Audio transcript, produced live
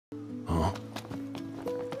Meow.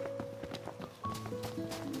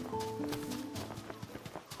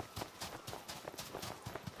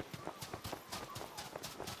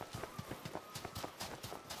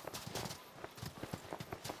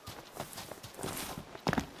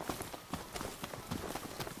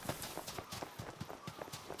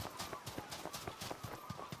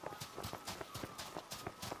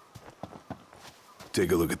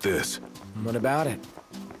 Take a look at this. What about it?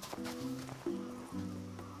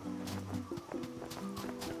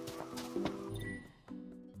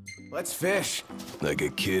 Let's fish. Like a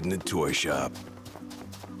kid in a toy shop.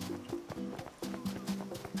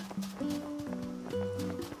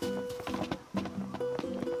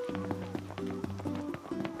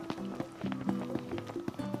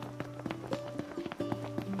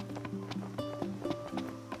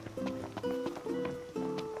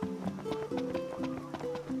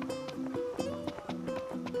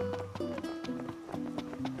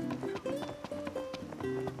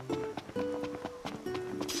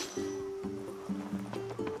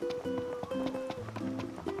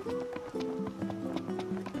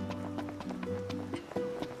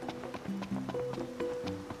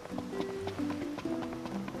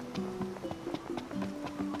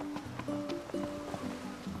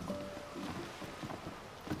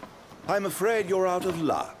 I'm afraid you're out of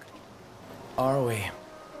luck. Are we?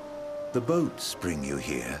 The boats bring you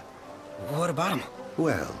here. What about him?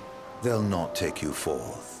 Well, they'll not take you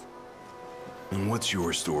forth. And what's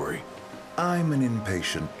your story? I'm an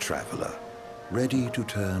impatient traveler, ready to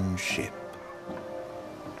turn ship.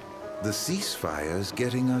 The ceasefire's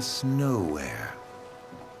getting us nowhere.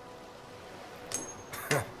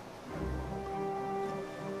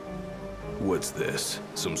 What's this?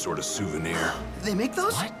 Some sort of souvenir? They make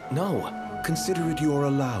those? What? No. Consider it your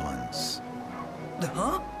allowance.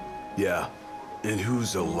 Huh? Yeah. And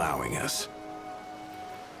who's allowing us?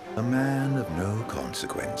 A man of no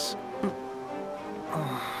consequence.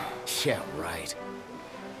 Yeah, right.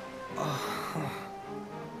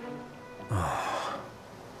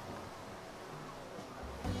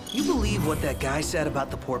 You believe what that guy said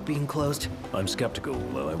about the port being closed? I'm skeptical,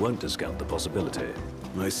 though I won't discount the possibility.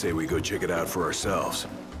 I say we go check it out for ourselves.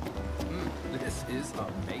 This is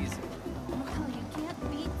amazing. Well, you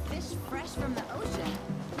can't beat fish fresh from the ocean.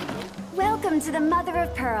 Welcome to the Mother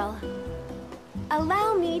of Pearl.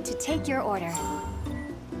 Allow me to take your order.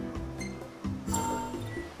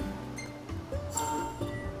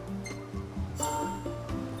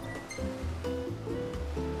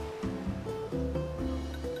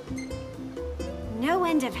 No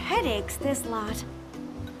end of headaches, this lot.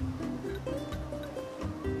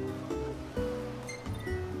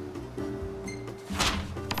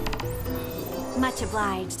 Much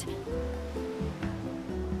obliged.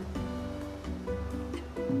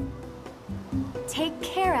 Take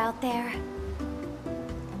care out there.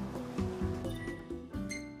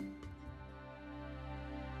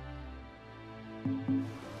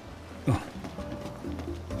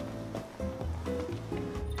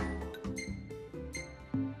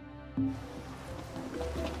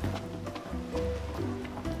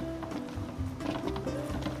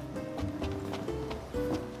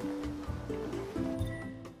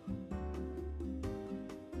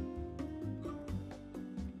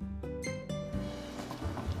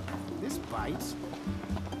 This bites?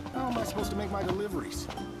 How am I supposed to make my deliveries?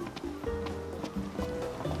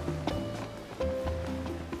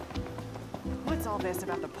 What's all this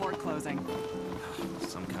about the port closing?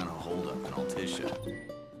 Some kind of holdup in Altisha.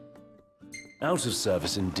 Out of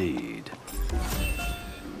service indeed.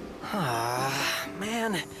 Ah,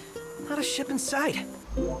 man. Not a ship in sight.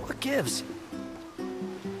 What gives?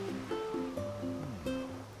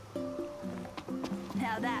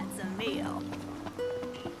 Now that's a meal.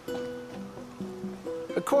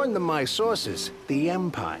 According to my sources, the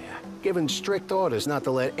Empire given strict orders not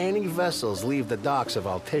to let any vessels leave the docks of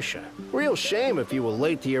Altisha. Real shame if you were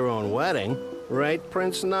late to your own wedding. Right,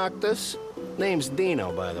 Prince Noctis? Name's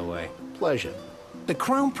Dino, by the way. Pleasure. The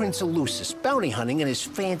Crown Prince Elusus bounty hunting in his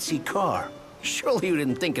fancy car. Surely you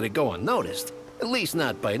didn't think it'd go unnoticed. At least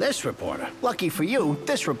not by this reporter. Lucky for you,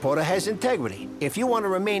 this reporter has integrity. If you want to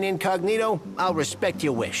remain incognito, I'll respect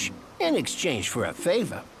your wish. In exchange for a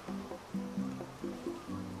favor.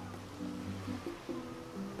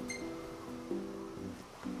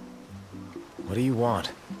 What do you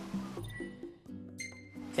want?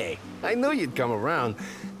 Hey, I knew you'd come around.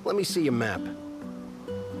 Let me see your map.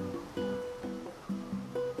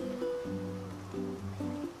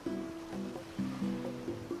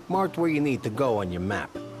 Marked where you need to go on your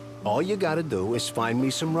map. All you gotta do is find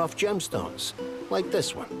me some rough gemstones, like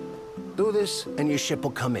this one. Do this, and your ship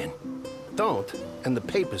will come in. Don't, and the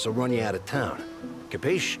papers will run you out of town.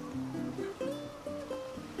 Capiche?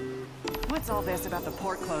 What's all this about the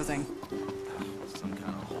port closing? Some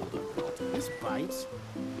kind of holdup. This bites.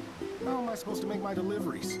 How am I supposed to make my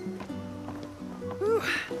deliveries? Whew.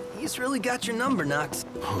 He's really got your number, Knox.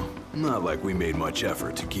 Not like we made much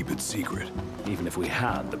effort to keep it secret. Even if we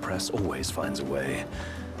had, the press always finds a way.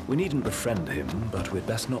 We needn't befriend him, but we'd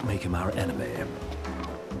best not make him our enemy.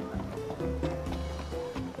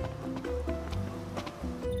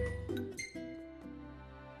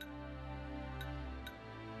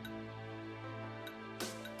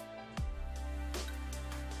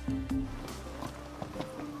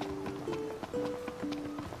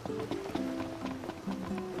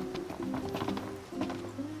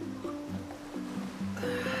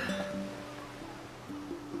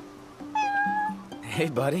 Hey,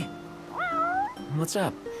 buddy. What's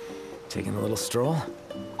up? Taking a little stroll?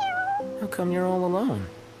 How come you're all alone?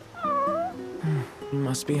 You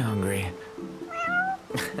must be hungry.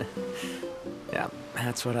 Yeah,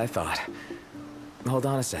 that's what I thought. Hold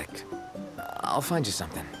on a sec. I'll find you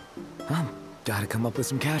something. Well, gotta come up with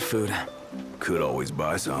some cat food. Could always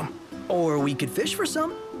buy some. Or we could fish for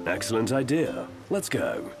some. Excellent idea. Let's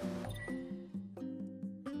go.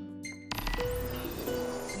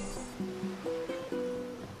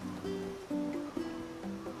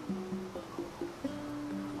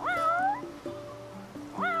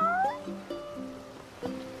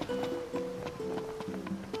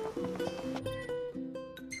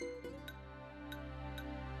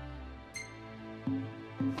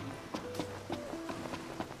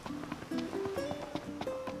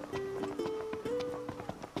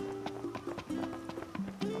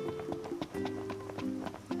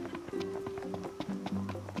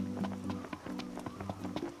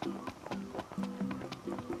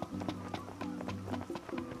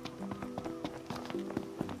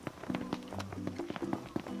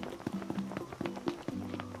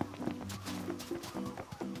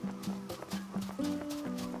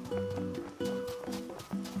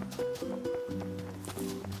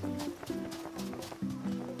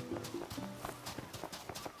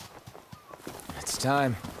 It's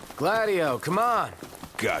time. Gladio, come on!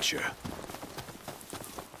 Gotcha.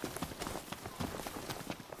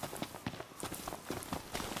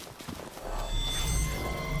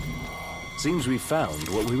 Seems we found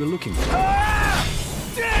what we were looking for.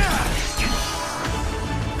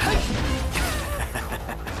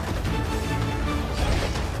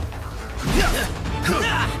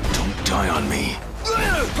 Don't die on me.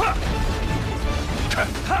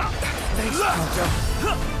 Thanks, Prompto.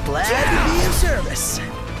 Glad to be in service.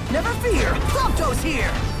 Never fear, Prompto's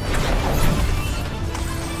here.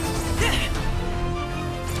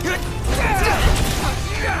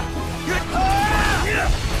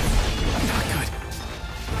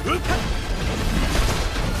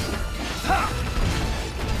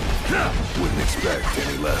 Wouldn't expect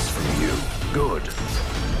any less from you. Good.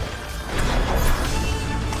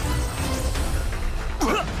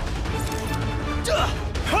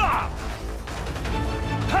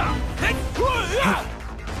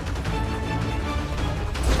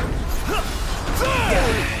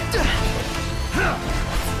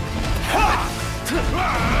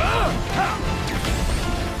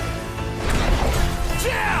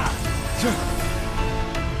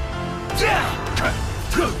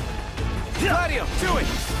 Gladio, do it!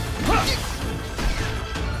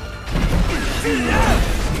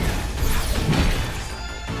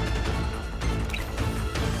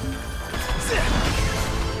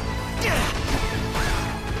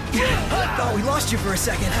 Thought we lost you for a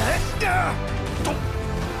second.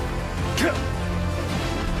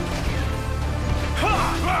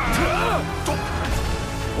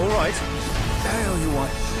 All right. The hell you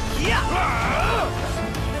want?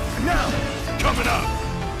 Now, Coming up!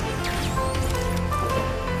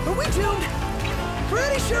 are we doomed?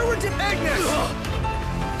 Pretty sure we're dip Agnes.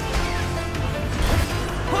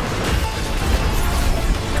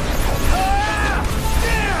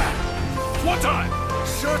 One time!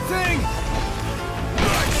 Sure thing.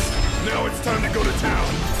 Nice! Now it's time to go to town.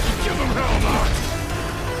 Give them hell, Knox!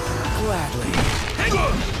 Gladly.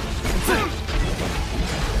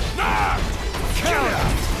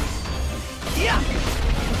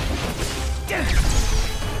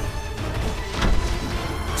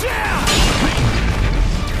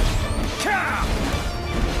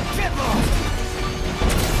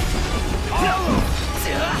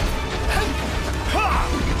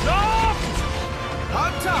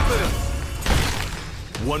 On top of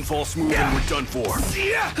him. One false move and we're done for.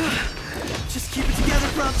 Just keep it together,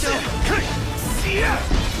 Prompto.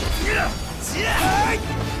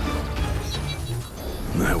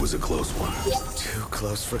 That was a close one. Too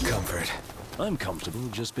close for comfort. I'm comfortable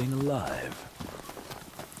just being alive.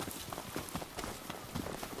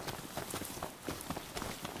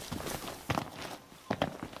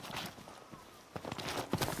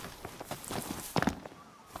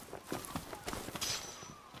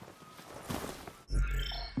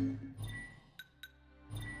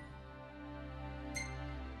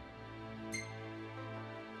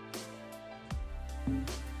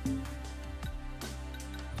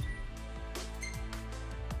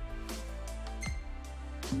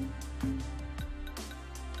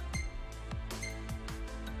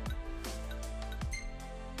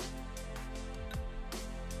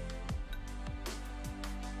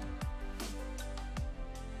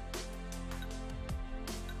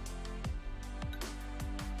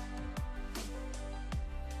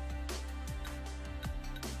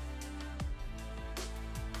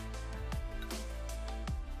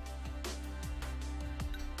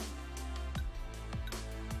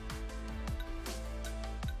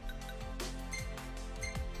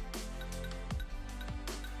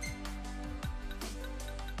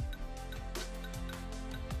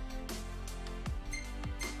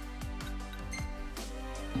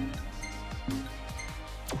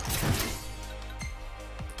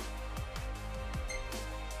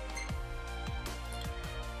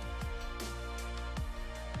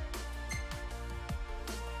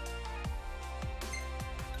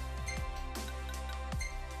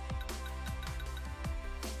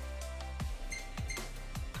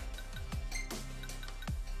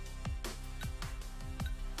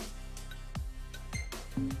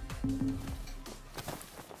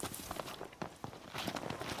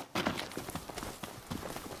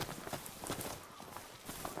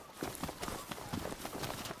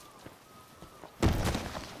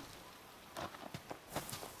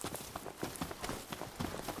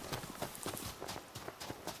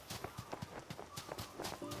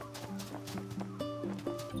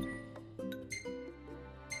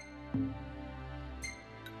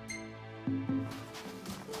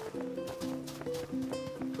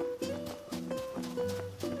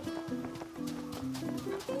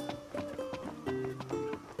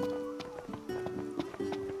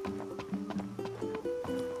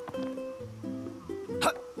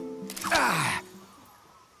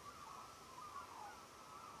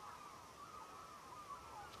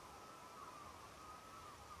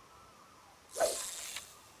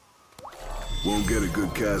 Won't get a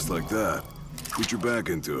good cast like that. Put your back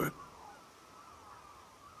into it.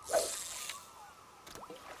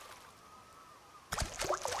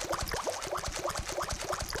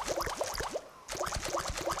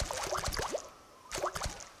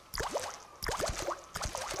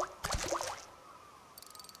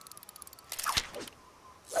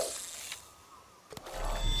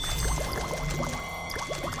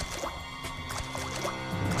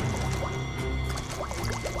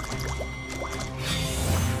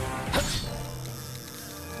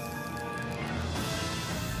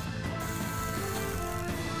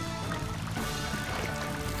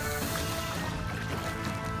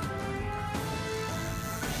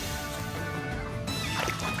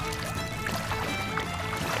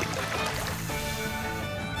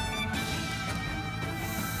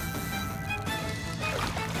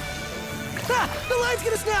 The line's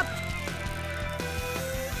gonna snap!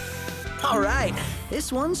 All right,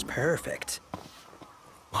 this one's perfect.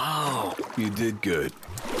 Wow, you did good.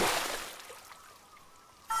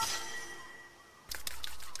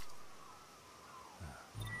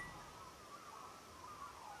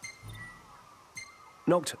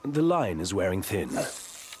 Noct, the line is wearing thin.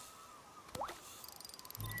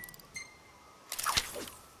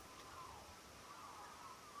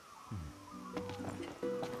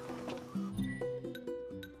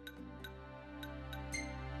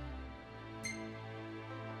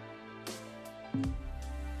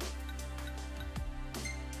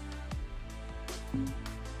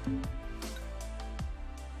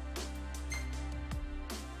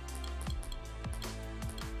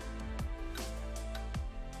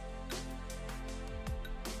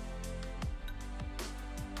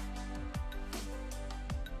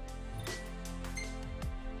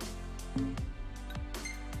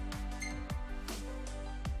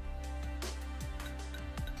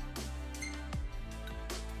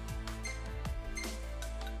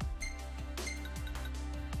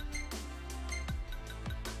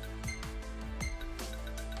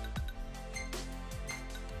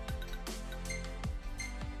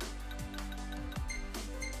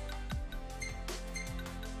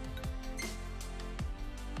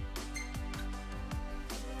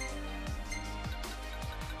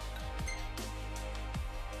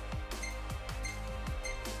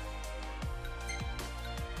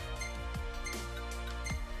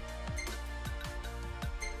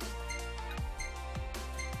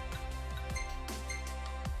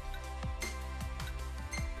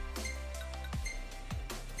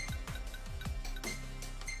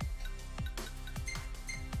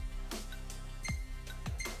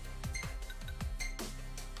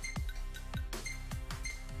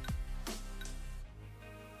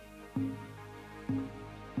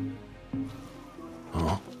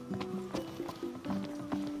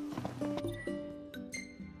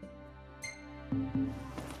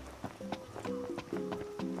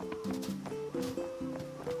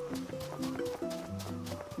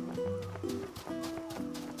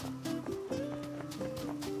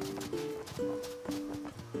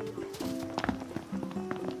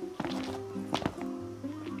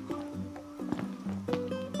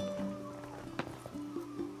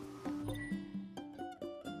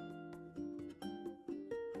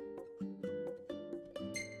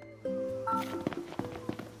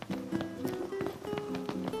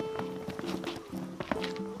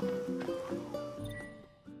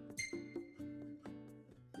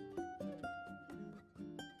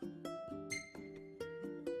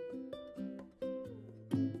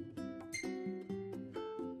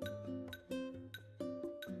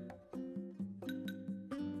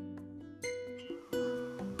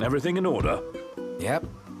 Everything in order? Yep.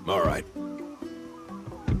 All right.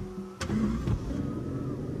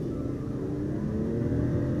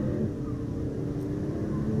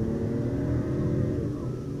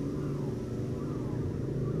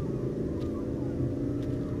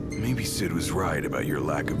 Maybe Sid was right about your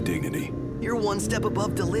lack of dignity. You're one step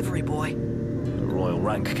above delivery boy. The royal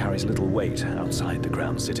rank carries little weight outside the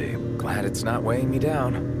Crown City. Glad it's not weighing me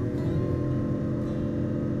down.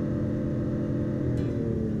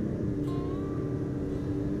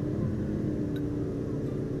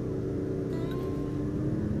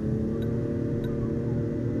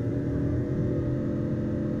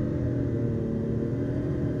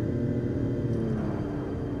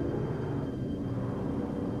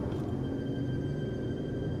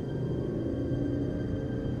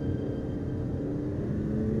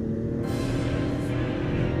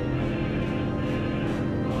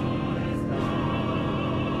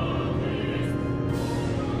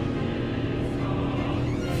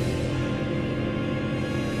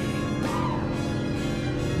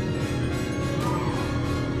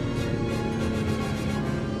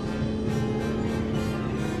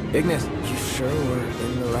 Ignis, you sure we're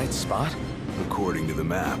in the right spot? According to the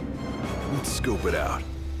map. Let's scope it out.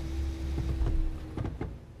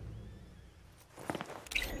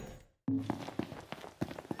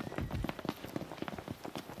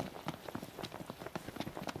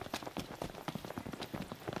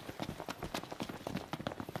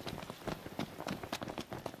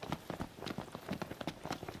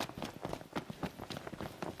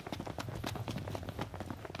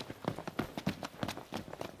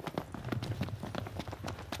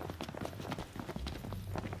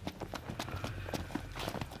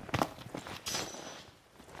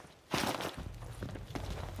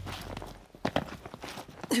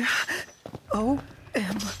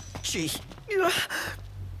 OMG.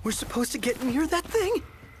 We're supposed to get near that thing?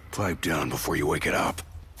 Pipe down before you wake it up.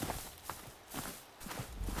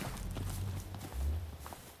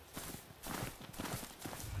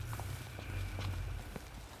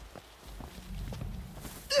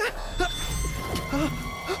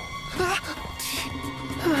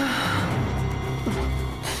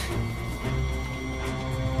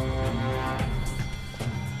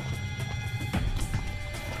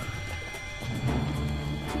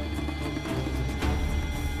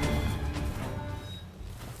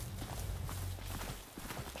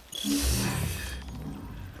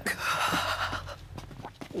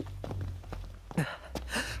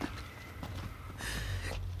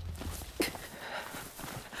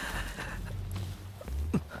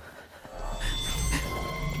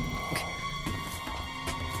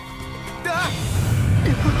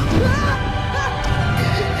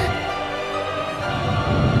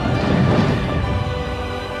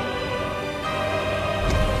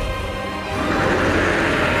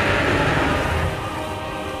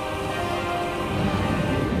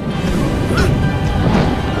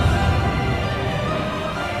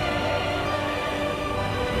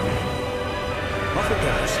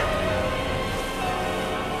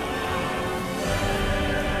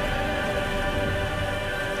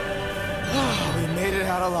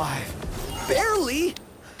 Barely!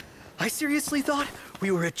 I seriously thought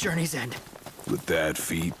we were at Journey's End. But that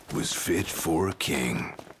feat was fit for a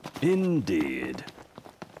king. Indeed.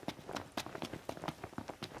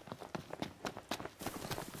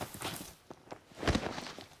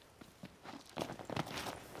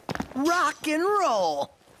 Rock and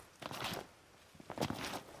roll!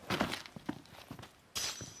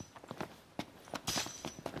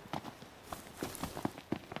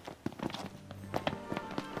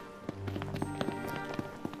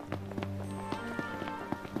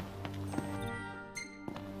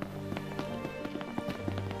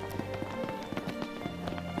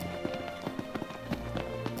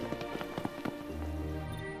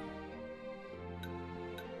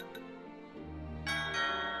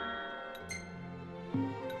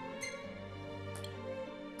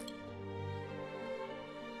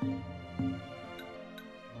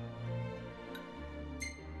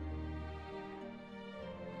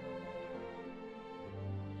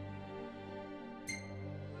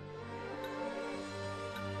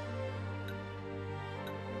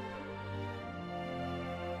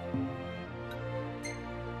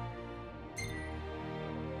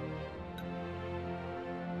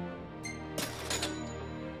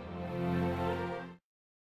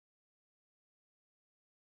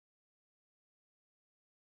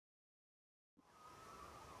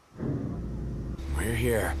 We're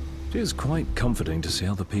here. It is quite comforting to see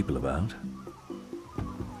other people about.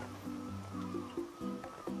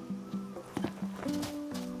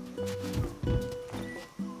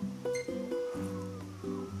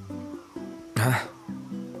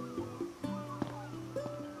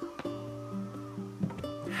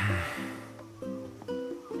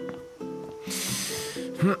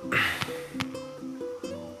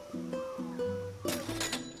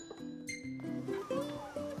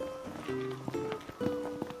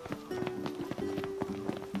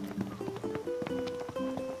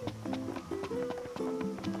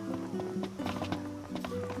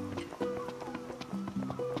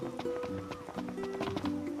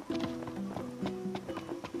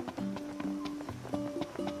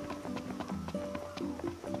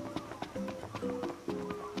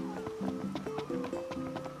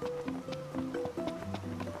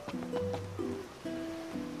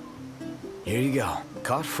 Here you go,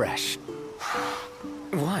 caught fresh.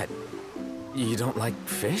 What? You don't like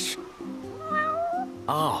fish?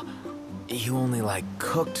 Oh, you only like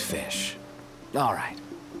cooked fish. All right.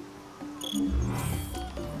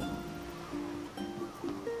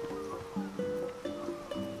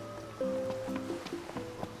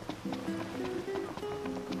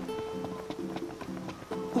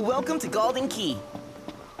 Welcome to Golden Key.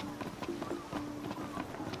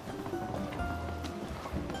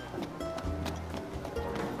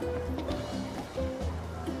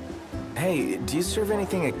 Hey, do you serve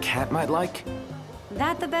anything a cat might like?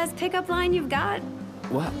 That the best pickup line you've got?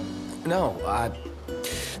 What? No,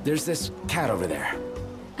 there's this cat over there.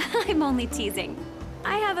 I'm only teasing.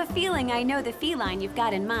 I have a feeling I know the feline you've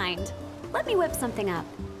got in mind. Let me whip something up.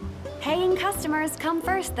 Paying customers come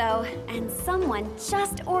first, though, and someone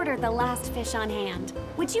just ordered the last fish on hand.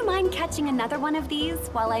 Would you mind catching another one of these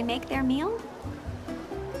while I make their meal?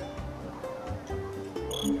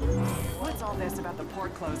 What's all this about the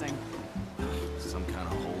port closing? Some kind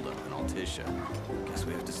of holdup in Altisha. Guess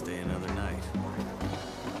we have to stay another night.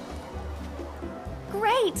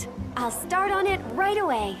 Great! I'll start on it right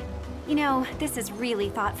away. You know, this is really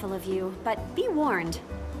thoughtful of you, but be warned.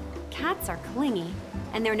 Cats are clingy,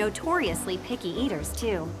 and they're notoriously picky eaters,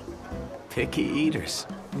 too. Picky eaters?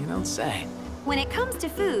 You don't say. When it comes to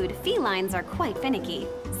food, felines are quite finicky,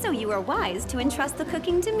 so you are wise to entrust the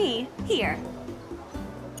cooking to me. Here.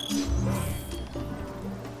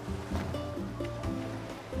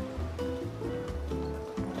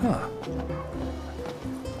 Huh.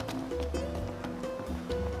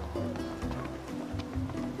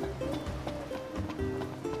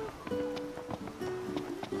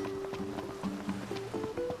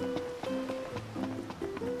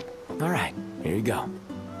 All right, here you go.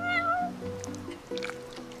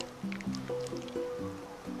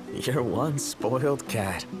 You're one spoiled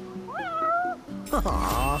cat.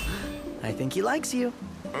 Aww, I think he likes you.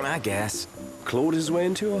 I guess. Clawed his way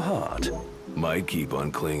into her heart. Might keep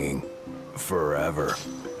on clinging. Forever.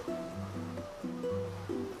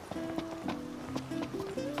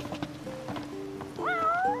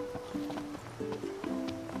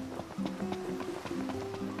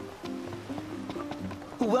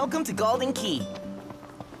 Welcome to Golden Key.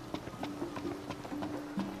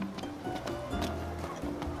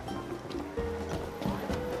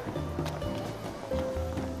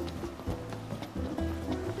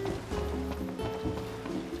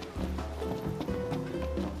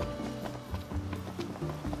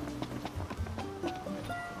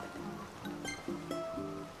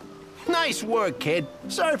 Nice work, kid.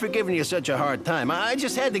 Sorry for giving you such a hard time. I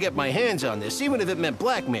just had to get my hands on this, even if it meant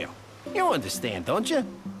blackmail. You understand, don't you?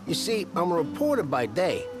 You see, I'm a reporter by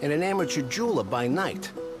day and an amateur jeweler by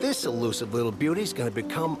night. This elusive little beauty's gonna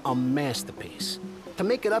become a masterpiece. To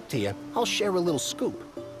make it up to you, I'll share a little scoop.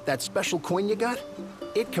 That special coin you got?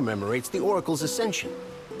 It commemorates the Oracle's ascension.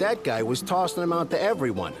 That guy was tossing them out to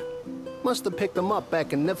everyone. Must have picked them up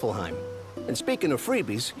back in Niflheim. And speaking of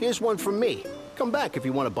freebies, here's one from me. Come back if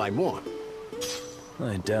you want to buy more.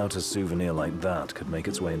 I doubt a souvenir like that could make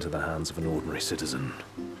its way into the hands of an ordinary citizen.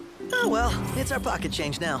 Oh well, it's our pocket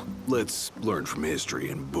change now. Let's learn from history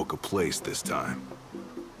and book a place this time.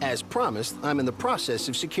 As promised, I'm in the process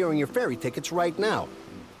of securing your ferry tickets right now.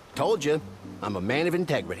 Told you, I'm a man of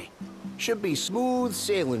integrity. Should be smooth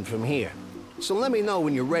sailing from here. So let me know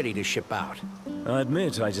when you're ready to ship out. I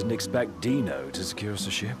admit I didn't expect Dino to secure us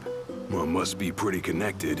a ship. Well, must be pretty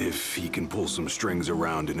connected if he can pull some strings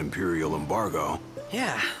around an Imperial embargo.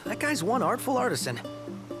 Yeah, that guy's one artful artisan.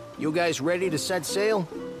 You guys ready to set sail?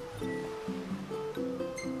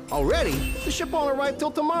 Already? The ship won't arrive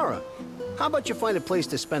till tomorrow. How about you find a place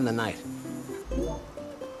to spend the night?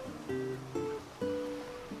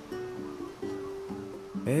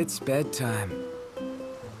 It's bedtime.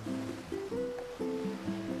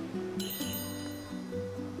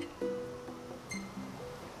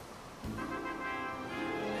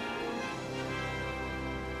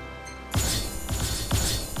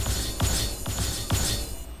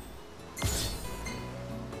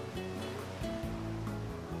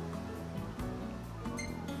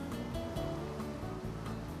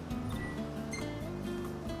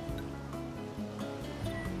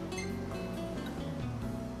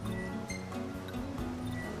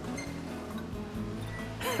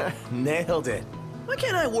 Nailed it. Why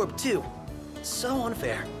can't I warp too? So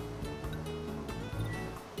unfair.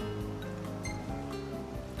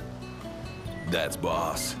 That's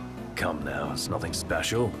boss. Come now, it's nothing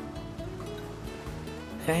special.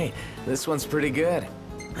 Hey, this one's pretty good.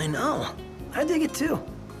 I know. I dig it too.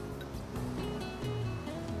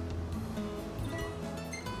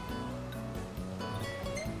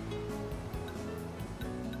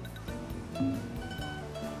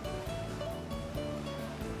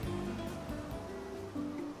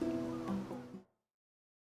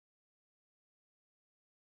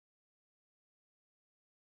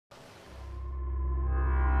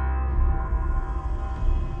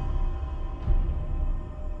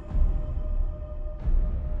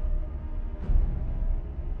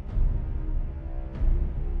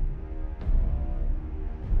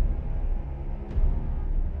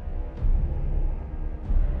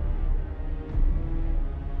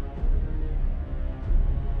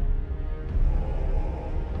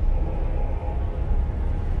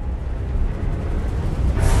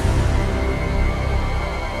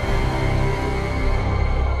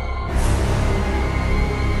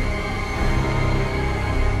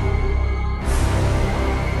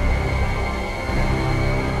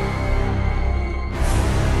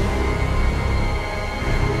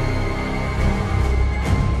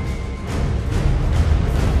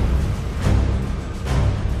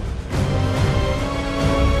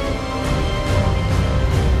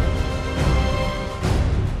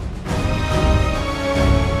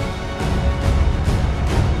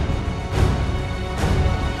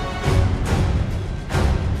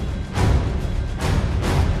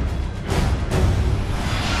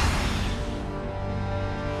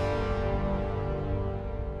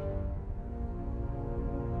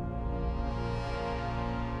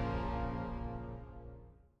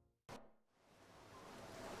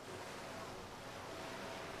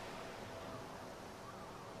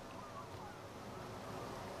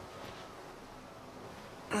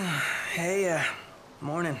 Hey,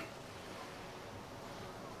 morning.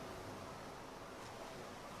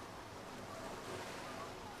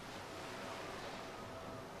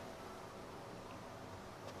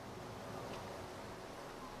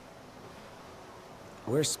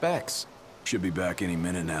 Where's Specs? Should be back any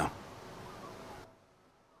minute now.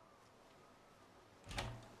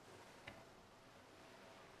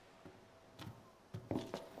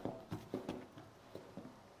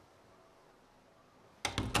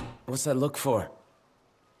 What's that look for?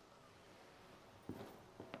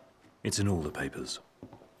 It's in all the papers.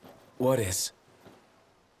 What is?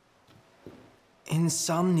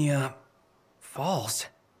 Insomnia Falls.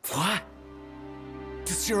 What?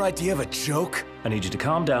 This your idea of a joke? I need you to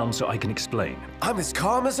calm down so I can explain. I'm as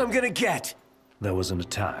calm as I'm gonna get! There was an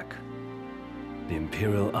attack. The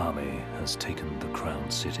Imperial Army has taken the Crown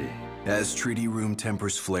City. As treaty room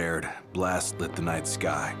tempers flared, blast lit the night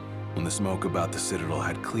sky. When the smoke about the Citadel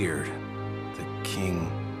had cleared, the king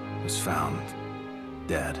was found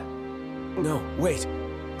dead. No, wait.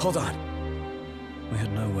 Hold on. We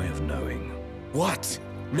had no way of knowing. What?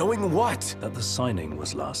 Knowing what? That the signing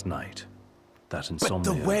was last night. That insomnia...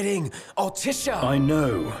 But the wedding! Altisha! I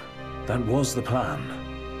know. That was the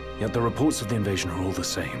plan. Yet the reports of the invasion are all the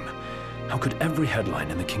same. How could every headline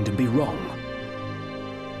in the kingdom be wrong?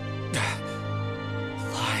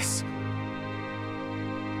 Lies.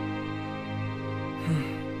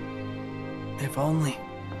 If only.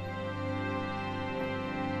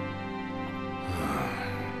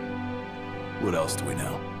 What else do we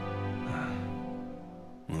know?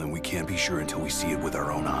 Well, then we can't be sure until we see it with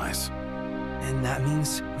our own eyes. And that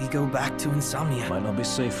means we go back to Insomnia. Might not be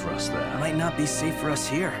safe for us there. Might not be safe for us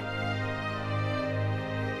here.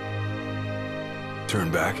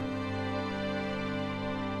 Turn back?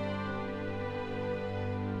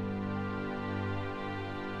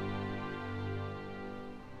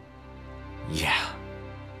 Yeah.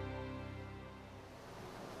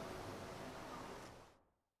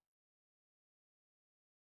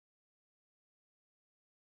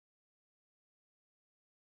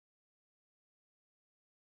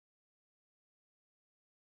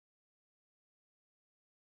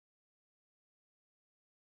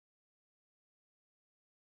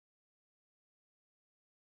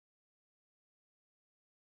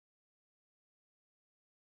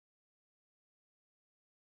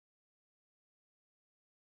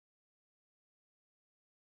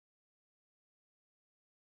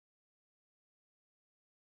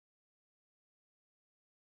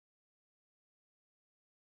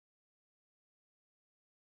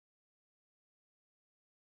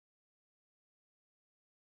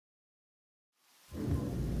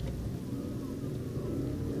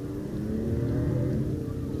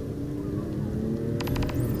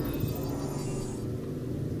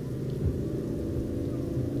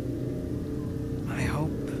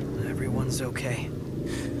 everyone's okay.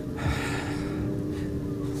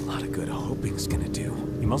 A lot of good hoping's gonna do.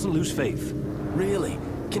 You mustn't lose faith. Really?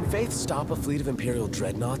 Can faith stop a fleet of Imperial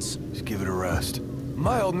dreadnoughts? Just give it a rest.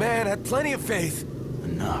 My old man had plenty of faith.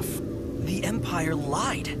 Enough. The Empire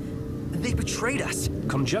lied. They betrayed us.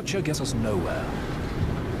 Conjecture gets us nowhere.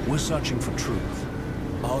 We're searching for truth.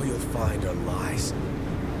 All you'll find are lies.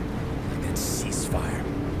 Like that ceasefire.